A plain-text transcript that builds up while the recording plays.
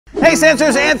Hey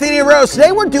Sensors, Anthony and Rose.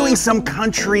 Today we're doing some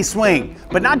country swing,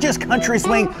 but not just country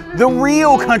swing, the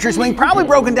real country swing, probably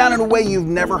broken down in a way you've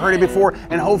never heard it before,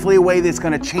 and hopefully a way that's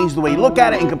going to change the way you look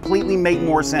at it and completely make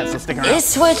more sense. So stick around.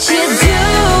 It's what you're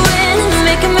doing,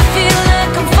 making me feel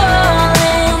like I'm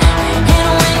falling,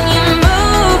 and when you're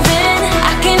moving,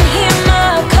 I can hear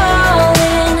my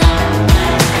calling.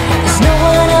 There's no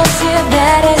one else here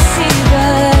that I see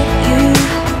but you.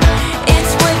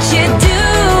 It's what you're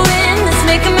doing that's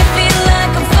making me feel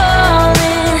like I'm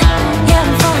falling. Yeah,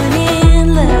 I'm falling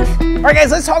in love. All right,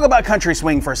 guys, let's talk about country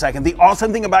swing for a second. The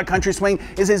awesome thing about country swing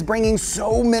is it's bringing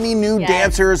so many new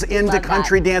dancers into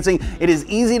country dancing. It is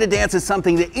easy to dance. It's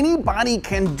something that anybody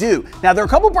can do. Now, there are a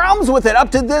couple problems with it up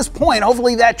to this point.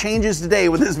 Hopefully that changes today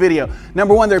with this video.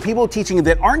 Number one, there are people teaching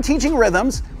that aren't teaching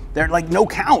rhythms. They're like no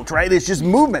count, right? It's just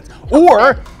movements.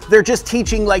 Or they're just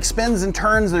teaching like spins and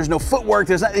turns. There's no footwork.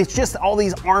 It's just all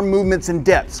these arm movements and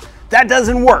dips. That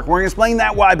doesn't work. We're gonna explain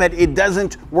that why, but it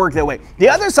doesn't work that way. The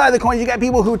other side of the coin, you got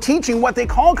people who are teaching what they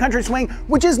call country swing,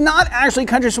 which is not actually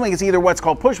country swing. It's either what's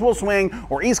called push-pull swing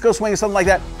or East Coast swing or something like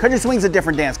that. Country swing's a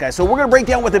different dance, guys. So we're gonna break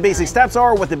down what the basic steps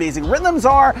are, what the basic rhythms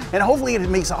are, and hopefully it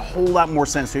makes a whole lot more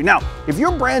sense to you. Now, if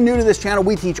you're brand new to this channel,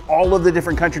 we teach all of the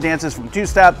different country dances from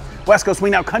two-step, West Coast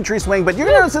swing, now country swing, but you're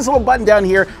gonna notice this little button down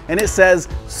here and it says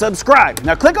subscribe.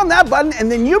 Now click on that button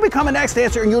and then you become an next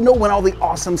dancer and you'll know when all the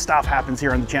awesome stuff happens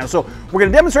here on the channel. So we're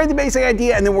gonna demonstrate the basic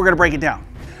idea and then we're gonna break it down.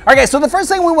 All right, guys, so the first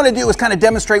thing we want to do is kind of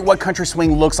demonstrate what country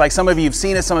swing looks like. Some of you have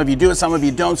seen it, some of you do it, some of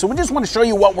you don't. So we just want to show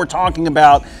you what we're talking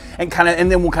about and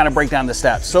then we'll kind of break down the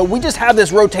steps. So we just have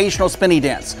this rotational spinny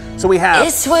dance. So we have.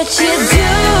 It's what you're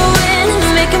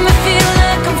doing, making me feel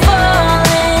like I'm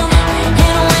falling,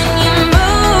 and when you're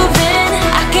moving,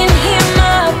 I can hear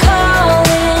my calling.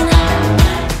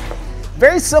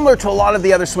 Very similar to a lot of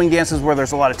the other swing dances where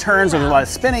there's a lot of turns, there's a lot of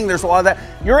spinning, there's a lot of that.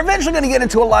 You're eventually going to get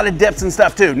into a lot of dips and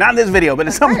stuff too. Not in this video, but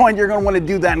at some point you're going to want to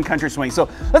do that in country swing. So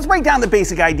let's break down the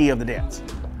basic idea of the dance.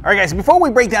 All right, guys, before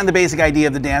we break down the basic idea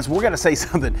of the dance, we're going to say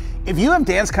something. If you have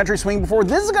danced country swing before,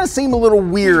 this is going to seem a little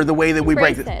weird the way that we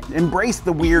break it. Embrace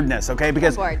the weirdness, okay?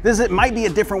 Because it might be a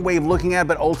different way of looking at it,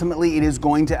 but ultimately it is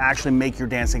going to actually make your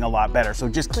dancing a lot better. So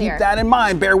just keep that in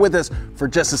mind. Bear with us for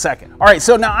just a second. All right,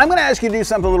 so now I'm going to ask you to do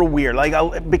something a little weird.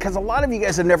 Because a lot of you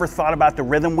guys have never thought about the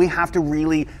rhythm, we have to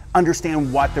really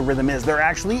understand what the rhythm is. There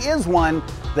actually is one.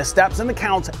 The steps and the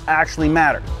counts actually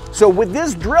matter. So with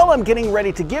this drill I'm getting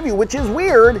ready to give you, which is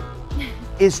weird,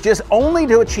 it's just only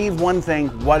to achieve one thing.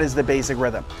 What is the basic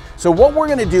rhythm? So what we're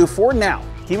gonna do for now,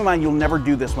 keep in mind you'll never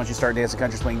do this once you start dancing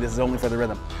country swing. This is only for the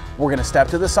rhythm. We're gonna step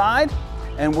to the side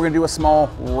and we're gonna do a small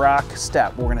rock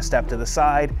step. We're gonna step to the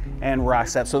side and rock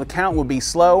step. So the count will be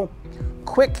slow,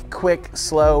 quick, quick,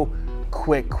 slow,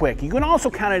 quick, quick. You can also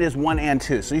count it as 1 and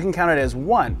 2. So you can count it as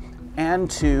 1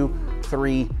 and 2,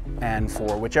 3 and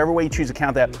 4, whichever way you choose to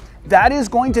count that. That is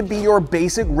going to be your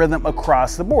basic rhythm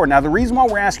across the board. Now, the reason why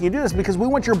we're asking you to do this is because we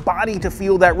want your body to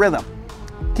feel that rhythm.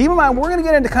 Keep in mind, we're gonna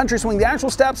get into country swing, the actual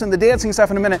steps and the dancing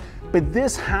stuff in a minute, but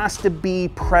this has to be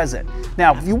present.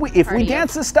 Now, if we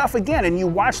dance this stuff again and you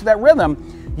watch that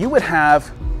rhythm, you would have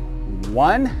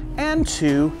 1 and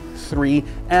 2, 3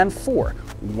 and 4.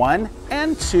 1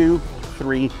 and 2,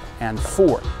 3 and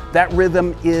 4. That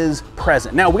rhythm is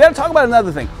present. Now, we gotta talk about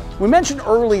another thing. We mentioned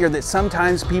earlier that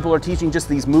sometimes people are teaching just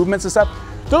these movements and stuff.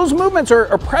 Those movements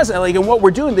are present, like in what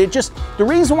we're doing. The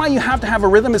reason why you have to have a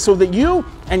rhythm is so that you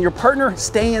and your partner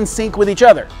stay in sync with each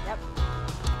other.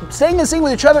 Staying in sync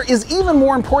with each other is even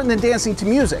more important than dancing to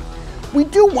music. We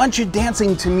do want you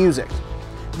dancing to music.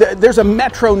 There's a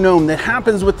metronome that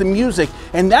happens with the music,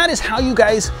 and that is how you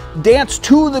guys dance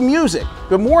to the music.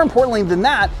 But more importantly than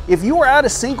that, if you are out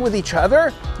of sync with each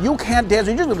other, you can't dance.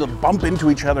 You're just going to bump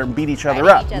into each other and beat each other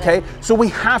up, okay? So we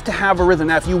have to have a rhythm.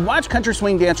 Now, if you watch country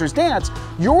swing dancers dance,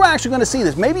 you're actually going to see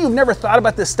this. Maybe you've never thought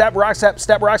about this step, rock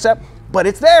step, rock step, but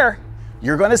it's there.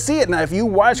 You're going to see it. Now, if you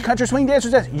watch country swing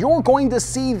dancers dance, you're going to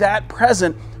see that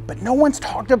present, but no one's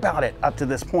talked about it up to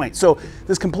this point. So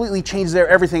this completely changes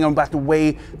everything about the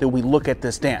way that we look at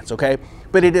this dance, okay?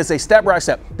 But it is a step, rock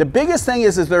step. The biggest thing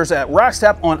is there's a rock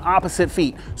step on opposite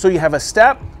feet. So you have a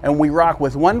step and we rock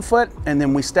with one foot and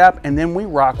then we step and then we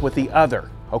rock with the other,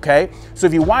 okay? So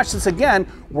if you watch this again,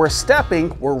 we're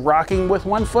stepping, we're rocking with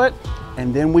one foot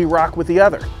and then we rock with the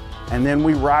other and then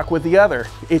we rock with the other.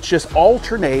 It's just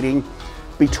alternating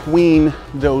between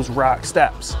those rock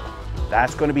steps.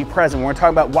 That's going to be present. We're going to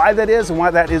talk about why that is and why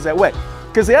that is that way.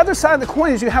 Because the other side of the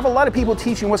coin is you have a lot of people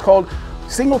teaching what's called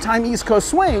single time East Coast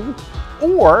swing,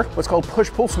 or what's called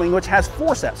push-pull swing, which has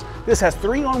 4 steps. This has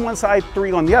 3 on one side,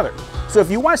 3 on the other. So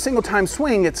if you watch single time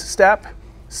swing, it's step,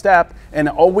 step, and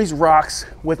it always rocks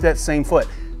with that same foot.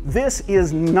 This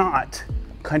is not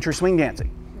country swing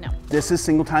dancing. No. This is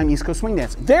single time East Coast swing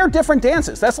dancing. They're different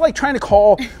dances. That's like trying to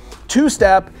call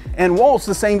two-step and waltz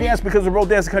the same dance because they're both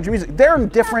dancing country music. They're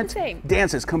different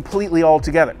dances completely all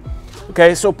together.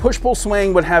 Okay, so push-pull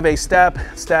swing would have a step,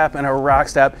 step, and a rock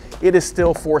step. It is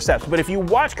still 4 steps. But if you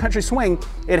watch country swing,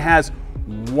 it has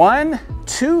 1,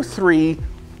 2, 3,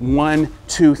 1,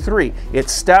 2, 3.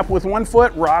 It's step with one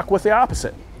foot, rock with the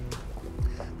opposite.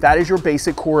 That is your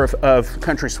basic core of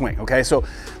country swing, okay? So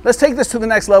let's take this to the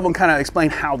next level and kind of explain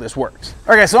how this works.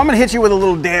 Okay, so I'm gonna hit you with a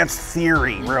little dance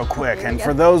theory real quick. And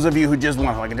for those of you who just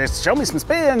want to like, just show me some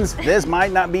spins, this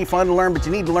might not be fun to learn, but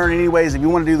you need to learn anyways if you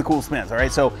want to do the cool spins, all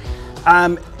right? So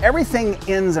everything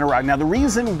ends in a rock. Now, the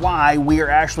reason why we are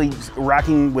actually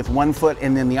rocking with one foot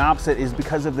and then the opposite is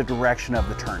because of the direction of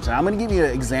the turns. And I'm gonna give you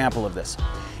an example of this.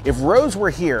 If Rose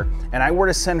were here and I were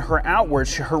to send her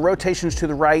outwards, her rotation's to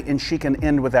the right and she can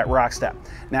end with that rock step.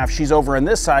 Now, if she's over on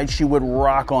this side, she would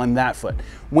rock on that foot.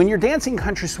 When you're dancing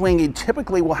country swing, you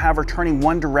typically will have her turning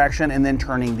one direction and then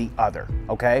turning the other,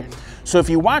 okay? So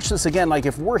if you watch this again, like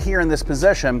if we're here in this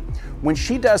position, when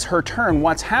she does her turn,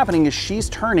 what's happening is she's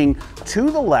turning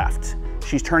to the left.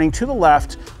 She's turning to the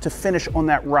left to finish on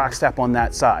that rock step on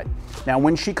that side. Now,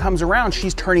 when she comes around,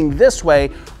 she's turning this way,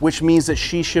 which means that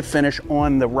she should finish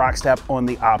on the rock step on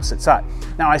the opposite side.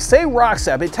 Now, I say rock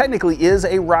step, it technically is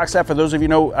a rock step for those of you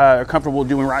know are comfortable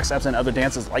doing rock steps and other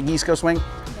dances like East Coast swing.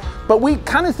 But we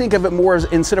kind of think of it more as,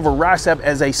 instead of a rock step,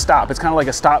 as a stop. It's kind of like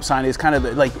a stop sign. It's kind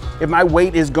of like if my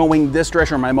weight is going this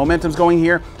direction or my momentum's going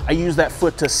here, I use that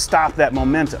foot to stop that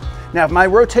momentum. Now, if my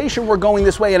rotation were going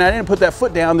this way and I didn't put that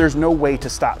foot down, there's no way to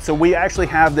stop. So we actually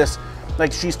have this,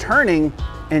 like she's turning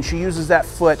and she uses that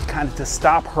foot kind of to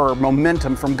stop her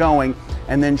momentum from going,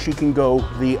 and then she can go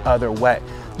the other way.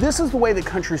 This is the way that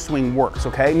country swing works,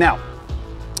 okay? Now,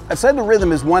 I've said the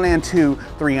rhythm is 1 and 2,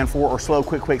 3 and 4, or slow,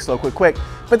 quick, quick, slow, quick, quick,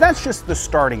 but that's just the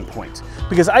starting point.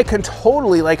 Because I can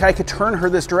totally, like I could turn her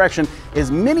this direction as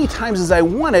many times as I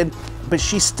wanted, but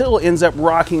she still ends up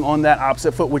rocking on that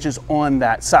opposite foot, which is on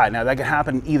that side. Now that can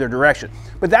happen in either direction.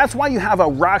 But that's why you have a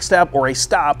rock step or a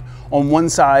stop on one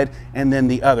side and then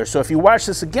the other. So if you watch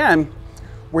this again,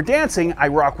 we're dancing, I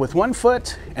rock with one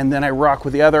foot and then I rock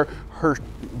with the other. Her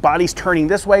body's turning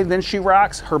this way, then she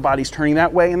rocks, her body's turning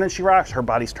that way, and then she rocks, her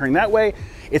body's turning that way.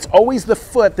 It's always the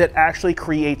foot that actually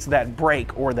creates that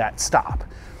break or that stop.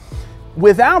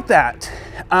 Without that,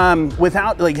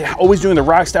 without like always doing the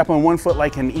rock step on one foot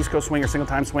like in East Coast swing or single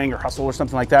time swing or hustle or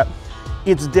something like that,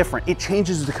 it's different. It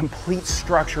changes the complete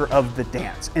structure of the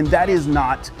dance, and that is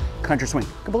not country swing.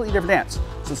 Completely different dance.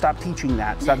 So stop teaching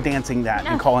that, stop dancing that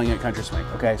and calling it country swing,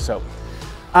 okay? So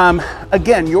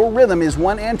again, your rhythm is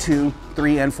 1 and 2,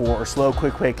 3 and 4, or slow,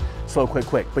 quick, quick, slow, quick,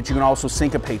 quick, but you can also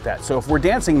syncopate that. So if we're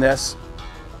dancing this,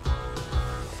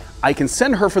 I can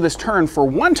send her for this turn for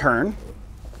one turn,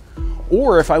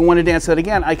 or if I want to dance that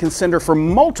again, I can send her for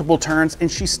multiple turns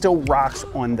and she still rocks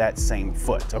on that same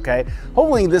foot, okay?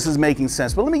 Hopefully this is making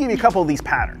sense, but let me give you a couple of these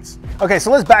patterns. Okay,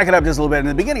 so let's back it up just a little bit. In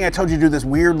the beginning, I told you to do this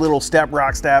weird little step,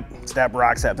 rock, step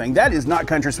thing. That is not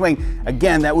country swing.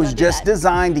 Again, that was just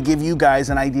designed to give you guys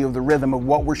an idea of the rhythm of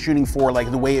what we're shooting for,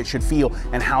 like the way it should feel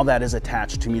and how that is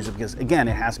attached to music, because again,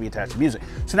 it has to be attached to music.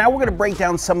 So now we're gonna break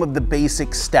down some of the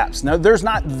basic steps. Now, there's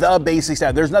not the basic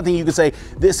step. There's nothing you could say,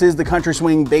 this is the country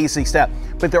swing basic step.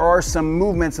 But there are some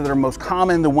movements that are most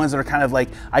common, the ones that are kind of like,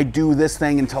 I do this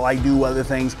thing until I do other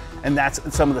things, and that's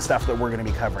some of the stuff that we're gonna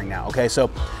be covering now, okay? So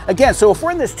again, so if we're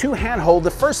in this two-hand hold,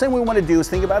 the first thing we wanna do is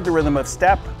think about the rhythm of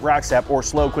step, rock step, or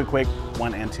slow, quick, quick,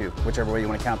 1 and 2, whichever way you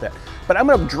wanna count that. But I'm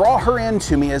gonna draw her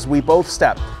into me as we both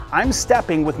step. I'm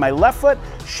stepping with my left foot,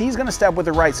 she's gonna step with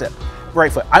the right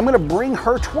foot. I'm gonna bring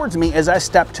her towards me as I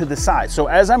step to the side. So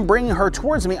as I'm bringing her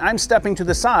towards me, I'm stepping to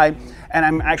the side, and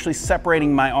I'm actually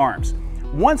separating my arms.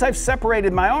 Once I've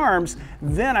separated my arms,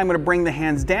 then I'm gonna bring the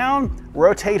hands down,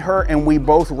 rotate her, and we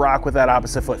both rock with that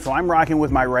opposite foot. So I'm rocking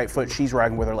with my right foot, she's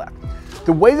rocking with her left.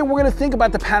 The way that we're gonna think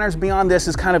about the patterns beyond this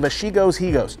is kind of a she goes,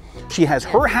 he goes. She has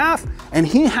her half, and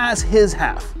he has his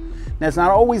half. Now, it's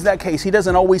not always that case. He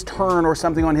doesn't always turn or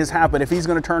something on his half, but if he's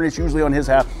gonna turn, it's usually on his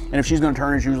half, and if she's gonna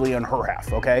turn, it's usually on her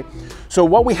half, okay? So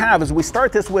what we have is we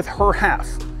start this with her half.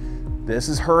 This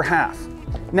is her half.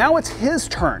 Now it's his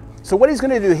turn. So what he's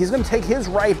gonna do, he's gonna take his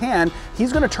right hand,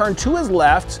 he's gonna turn to his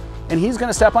left, and he's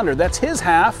gonna step under. That's his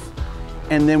half,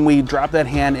 and then we drop that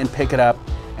hand and pick it up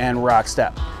and rock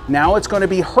step. Now it's gonna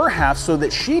be her half so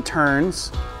that she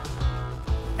turns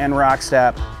and rock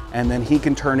step, and then he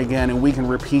can turn again, and we can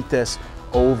repeat this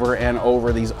over and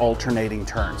over, these alternating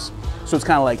turns. So it's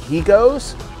kind of like he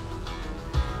goes,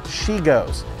 she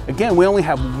goes. Again, we only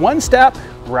have one step,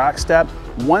 rock step,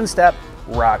 one step,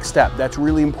 rock, step. That's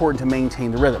really important to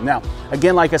maintain the rhythm. Now,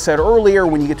 again, like I said earlier,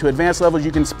 when you get to advanced levels,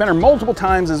 you can spin her multiple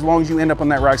times as long as you end up on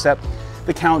that rock, step.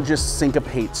 The count just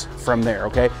syncopates from there,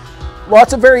 okay?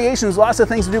 Lots of variations, lots of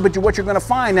things to do, but what you're gonna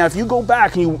find now, if you go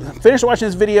back and you finish watching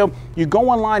this video, you go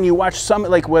online, you watch some,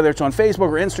 like whether it's on Facebook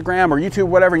or Instagram or YouTube,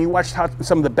 whatever, and you watch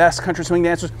some of the best country swing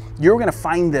dancers, you're gonna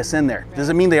find this in there. Does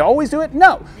it mean they always do it?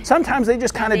 No. Sometimes they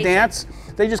just kind of dance,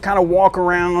 they just kind of walk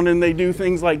around and they do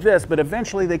things like this, but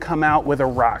eventually they come out with a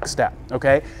rock step,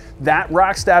 okay? That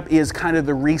rock step is kind of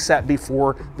the reset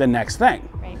before the next thing.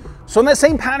 Right. So in that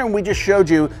same pattern we just showed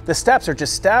you, the steps are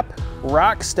just step,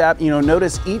 rock, step. You know,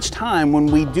 notice each time when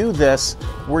we do this,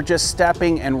 we're just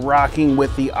stepping and rocking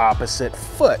with the opposite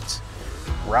foot.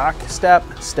 Rock, step,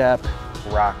 step,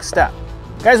 rock, step.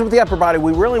 Guys, with the upper body,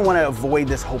 we really want to avoid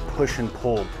this whole push and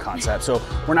pull concept. So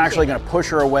we're not actually going to push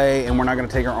her away, and we're not going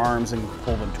to take her arms and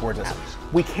pull them towards us.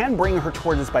 We can bring her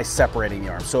towards us by separating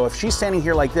the arms. So if she's standing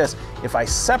here like this, if I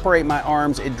separate my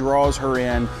arms, it draws her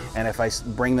in, and if I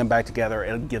bring them back together,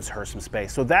 it gives her some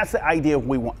space. So that's the idea of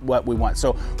what we want.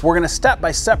 So we're going to step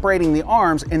by separating the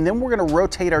arms, and then we're going to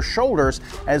rotate our shoulders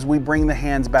as we bring the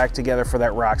hands back together for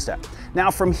that rock step.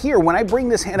 Now from here, when I bring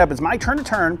this hand up, it's my turn to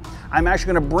turn, I'm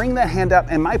actually going to bring that hand up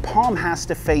and my palm has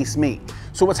to face me.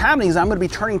 So what's happening is I'm going to be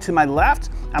turning to my left.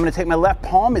 I'm going to take my left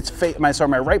palm,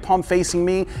 my right palm facing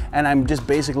me, and I'm just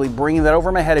basically bringing that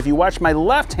over my head. If you watch my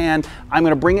left hand, I'm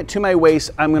going to bring it to my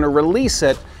waist, I'm going to release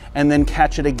it, and then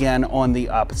catch it again on the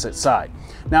opposite side.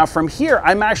 Now from here,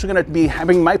 I'm actually going to be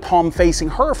having my palm facing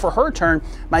her for her turn.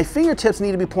 My fingertips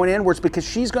need to be pointed inwards because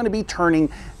she's going to be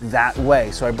turning that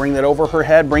way. So I bring that over her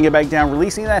head, bring it back down,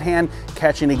 releasing that hand,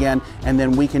 catching again, and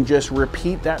then we can just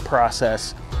repeat that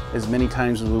process as many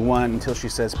times as we want until she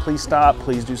says, please stop,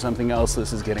 please do something else,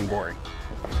 this is getting boring.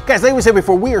 Guys, like we said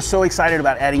before, we are so excited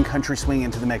about adding country swing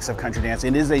into the mix of country dance.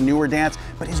 It is a newer dance,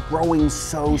 but it's growing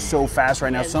so fast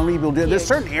right now. So many people do it. There's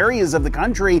certain areas of the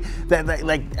country that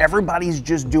like everybody's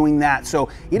just doing that. So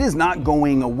it is not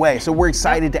going away. So we're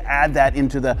excited to add that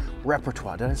into the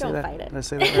repertoire. Did I say that? Did I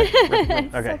say that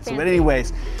right? Okay, so but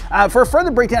anyways, for a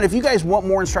further breakdown, if you guys want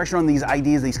more instruction on these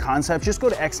ideas, these concepts, just go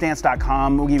to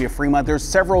xdance.com. We'll give you a free month. There's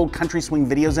several country swing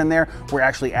videos in there. We're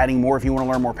actually adding more if you want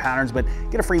to learn more patterns, but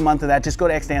get a free month of that. Just go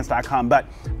to xdance.com. But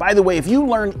by the way, if you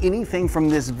learned anything from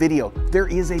this video, there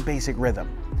is a basic rhythm.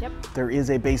 Yep. There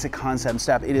is a basic concept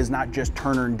step. It is not just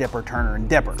turner and dipper,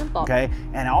 Simple. okay?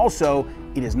 And also,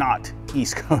 it is not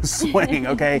East Coast swing,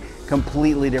 okay?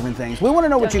 Completely different things. We want to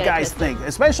know what you guys think,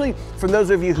 especially for those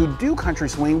of you who do country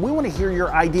swing. We want to hear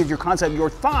your ideas, your concept,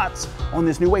 your thoughts on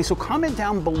this new way. So comment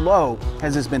down below.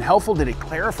 Has this been helpful? Did it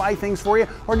clarify things for you?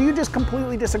 Or do you just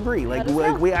completely disagree? Like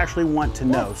we actually want to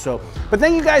know. So, but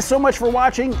thank you guys so much for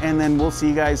watching, and then we'll see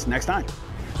you guys next time.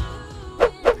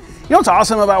 You know what's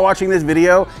awesome about watching this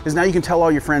video is now you can tell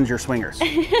all your friends you're swingers.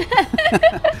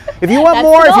 If you want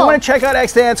more, if you want to check out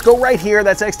Xdance, go right here.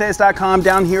 That's xdance.com.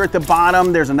 Down here at the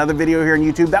bottom, there's another video here on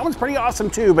YouTube. That one's pretty awesome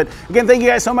too. But again, thank you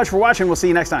guys so much for watching. We'll see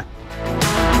you next time.